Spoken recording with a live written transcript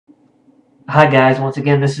Hi guys, once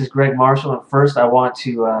again this is Greg Marshall, and first I want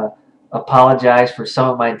to apologize for some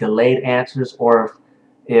of my delayed answers, or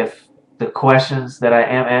if the questions that I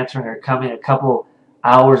am answering are coming a couple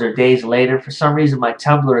hours or days later. For some reason my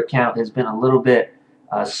Tumblr account has been a little bit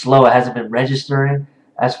slow. It hasn't been registering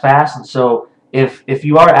as fast, and so if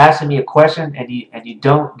you are asking me a question and you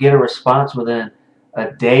don't get a response within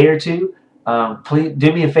a day or two, please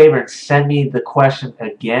do me a favor and send me the question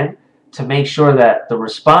again to make sure that the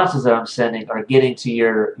responses that I'm sending are getting to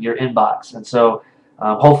your inbox. And so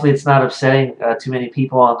hopefully it's not upsetting too many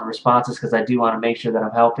people on the responses, because I do want to make sure that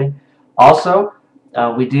I'm helping. Also,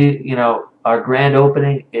 we do, our grand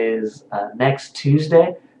opening is next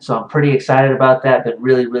Tuesday, so I'm pretty excited about that. Been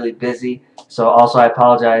really, really busy. So also I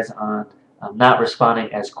apologize on not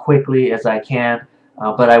responding as quickly as I can,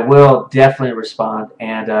 but I will definitely respond.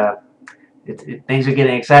 And things are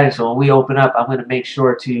getting exciting. So when we open up, I'm going to make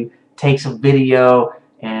sure to take some video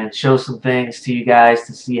and show some things to you guys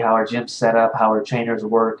to see how our gym's set up, how our trainers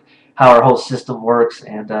work, how our whole system works,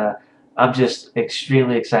 and I'm just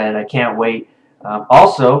extremely excited. I can't wait.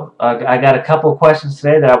 Also, I got a couple questions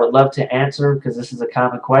today that I would love to answer, because this is a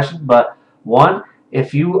common question. But one,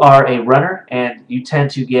 if you are a runner and you tend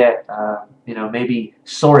to get, maybe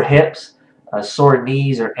sore hips, sore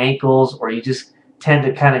knees or ankles, or you just tend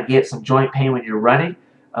to kind of get some joint pain when you're running,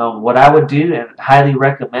 what I would do and highly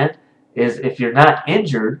recommend is, if you're not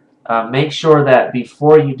injured, make sure that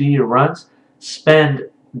before you do your runs, spend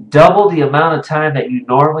double the amount of time that you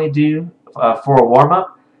normally do for a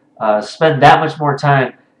warm-up. Spend that much more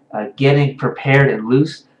time getting prepared and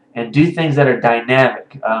loose, and do things that are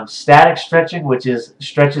dynamic. Static stretching, which is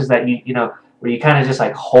stretches that where you kind of just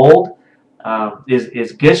like hold,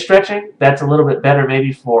 is good stretching. That's a little bit better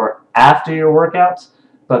maybe for after your workouts.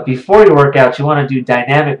 But before your workouts, you want to do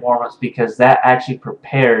dynamic warm-ups, because that actually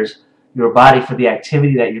prepares your body for the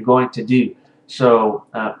activity that you're going to do. So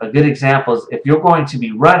a good example is, if you're going to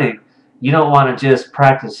be running, you don't want to just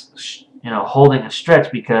practice holding a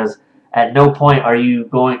stretch, because at no point are you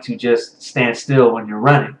going to just stand still when you're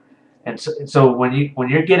running. And so when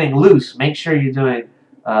you're getting loose, make sure you're doing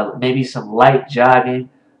maybe some light jogging,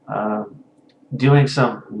 doing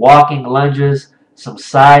some walking lunges, some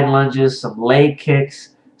side lunges, some leg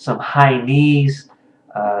kicks, some high knees,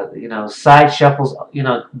 side shuffles.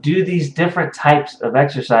 Do these different types of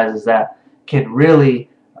exercises that can really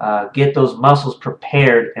get those muscles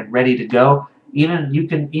prepared and ready to go. You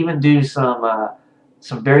can even do some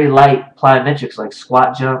very light plyometrics, like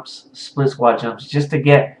squat jumps, split squat jumps, just to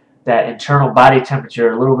get that internal body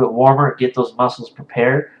temperature a little bit warmer, get those muscles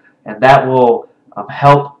prepared, and that will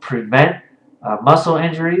help prevent muscle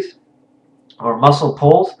injuries or muscle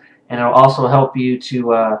pulls, and it'll also help you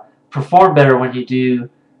to perform better when you do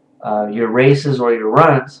your races or your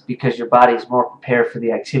runs, because your body is more prepared for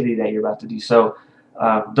the activity that you're about to do. So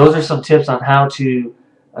those are some tips on how to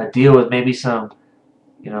deal with maybe some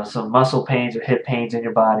muscle pains or hip pains in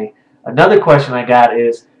your body. Another question I got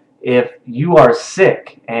is, if you are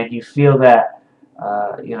sick and you feel that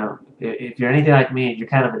if you're anything like me and you're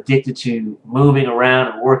kind of addicted to moving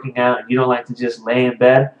around and working out, and you don't like to just lay in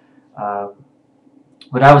bed,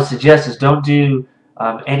 what I would suggest is, don't do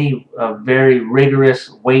any very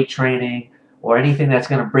rigorous weight training or anything that's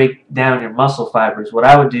going to break down your muscle fibers. What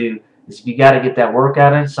I would do is, if you got to get that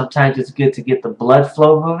workout in, sometimes it's good to get the blood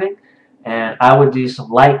flow moving, and I would do some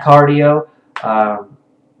light cardio.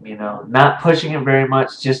 Not pushing it very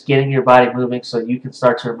much, just getting your body moving so you can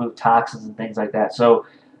start to remove toxins and things like that. So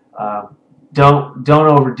don't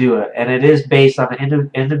overdo it, and it is based on an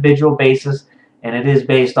individual basis, and it is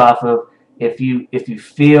based off of, if you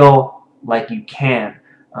feel like you can.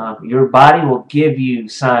 Your body will give you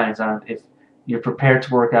signs on if you're prepared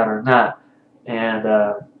to work out or not. And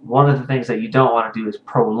one of the things that you don't want to do is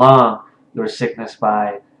prolong your sickness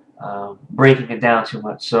by breaking it down too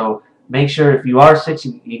much. So make sure, if you are sick,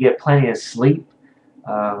 you get plenty of sleep.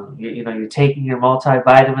 You're taking your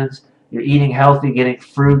multivitamins. You're eating healthy, getting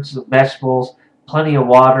fruits, vegetables, plenty of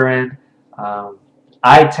water in.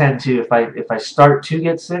 I tend to, if I start to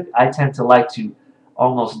get sick, I tend to like to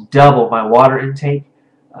almost double my water intake.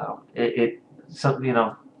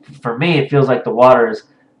 For me, it feels like the water is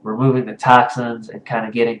removing the toxins and kind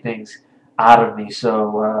of getting things out of me.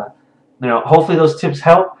 So, hopefully those tips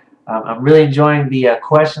help. I'm really enjoying the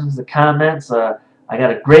questions, the comments. I got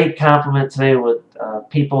a great compliment today with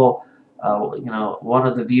people. One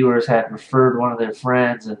of the viewers had referred one of their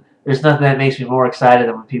friends, and there's nothing that makes me more excited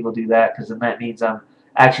than when people do that, because then that means I'm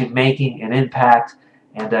actually making an impact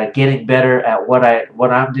and getting better at what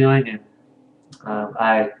I'm doing. And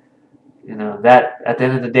that at the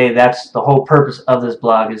end of the day, that's the whole purpose of this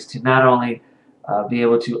blog, is to not only be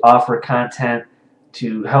able to offer content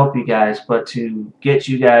to help you guys, but to get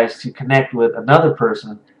you guys to connect with another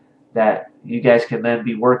person that you guys can then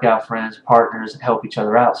be workout friends, partners, and help each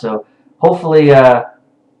other out. So hopefully, you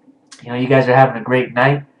guys are having a great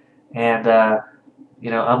night, and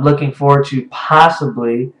I'm looking forward to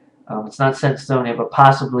possibly, it's not set in stone yet, but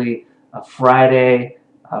possibly a Friday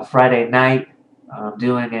night,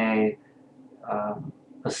 doing a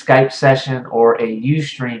Skype session or a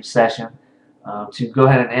Ustream session, to go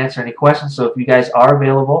ahead and answer any questions. So if you guys are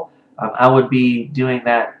available, I would be doing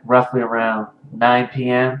that roughly around 9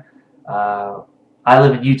 p.m. I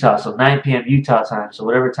live in Utah, so 9 p.m. Utah time. So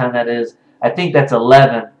whatever time that is, I think that's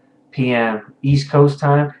 11 p.m. East Coast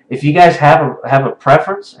time. If you guys have a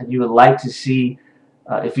preference and you would like to see,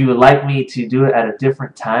 if you would like me to do it at a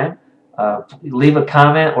different time, leave a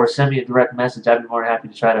comment or send me a direct message. I'd be more than happy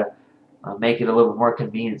to try to make it a little bit more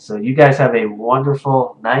convenient. So you guys have a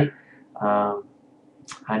wonderful night.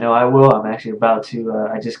 I know I will. I'm actually about to,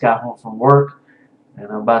 I just got home from work, and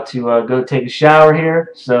I'm about to go take a shower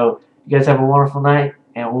here. So you guys have a wonderful night,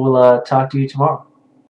 and we'll talk to you tomorrow.